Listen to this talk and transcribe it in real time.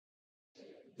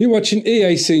You're watching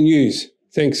EAC News.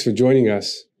 Thanks for joining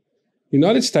us.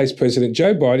 United States President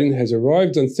Joe Biden has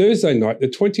arrived on Thursday night, the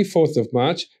 24th of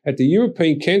March, at the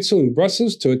European Council in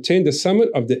Brussels to attend a summit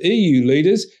of the EU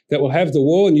leaders that will have the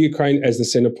war in Ukraine as the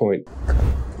centre point.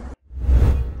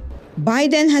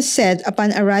 Biden has said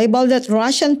upon arrival that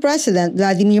Russian President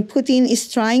Vladimir Putin is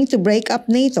trying to break up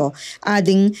NATO,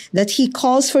 adding that he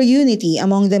calls for unity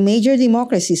among the major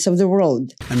democracies of the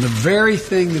world. And the very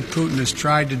thing that Putin has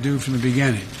tried to do from the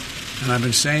beginning, and I've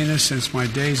been saying this since my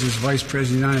days as Vice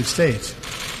President of the United States,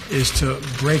 is to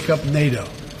break up NATO.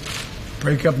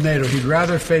 Break up NATO. He'd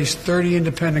rather face 30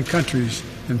 independent countries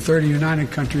than 30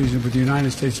 united countries with the United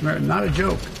States of America. Not a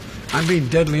joke. I'm being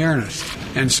deadly earnest.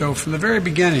 And so from the very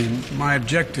beginning, my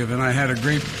objective, and I had a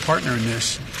great partner in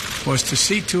this, was to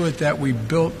see to it that we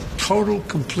built total,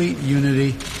 complete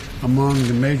unity among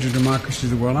the major democracies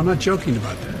of the world. I'm not joking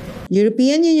about that.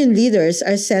 European Union leaders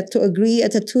are set to agree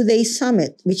at a two-day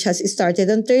summit, which has started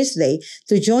on Thursday,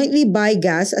 to jointly buy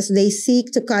gas as they seek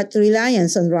to cut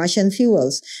reliance on Russian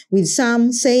fuels, with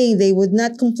some saying they would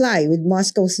not comply with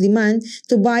Moscow's demand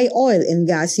to buy oil and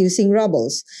gas using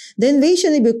rubles. The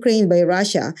invasion of Ukraine by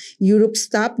Russia, Europe's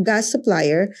top gas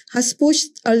supplier, has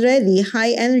pushed already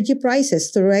high energy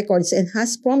prices to records and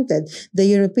has prompted the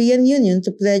European Union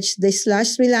to pledge the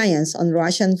slashed reliance on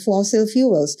Russian fossil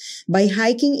fuels by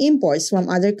hiking imports from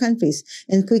other countries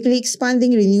and quickly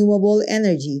expanding renewable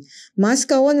energy.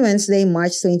 Moscow on Wednesday,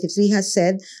 March 23, has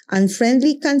said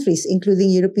unfriendly countries, including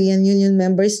European Union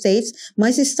member states,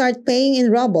 must start paying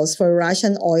in rubles for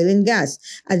Russian oil and gas,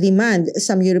 a demand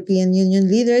some European Union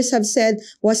leaders have said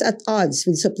was at odds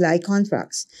with supply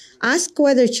contracts. Asked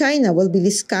whether China will be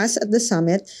discussed at the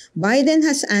summit, Biden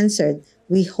has answered,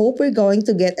 "We hope we're going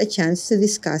to get a chance to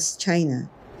discuss China."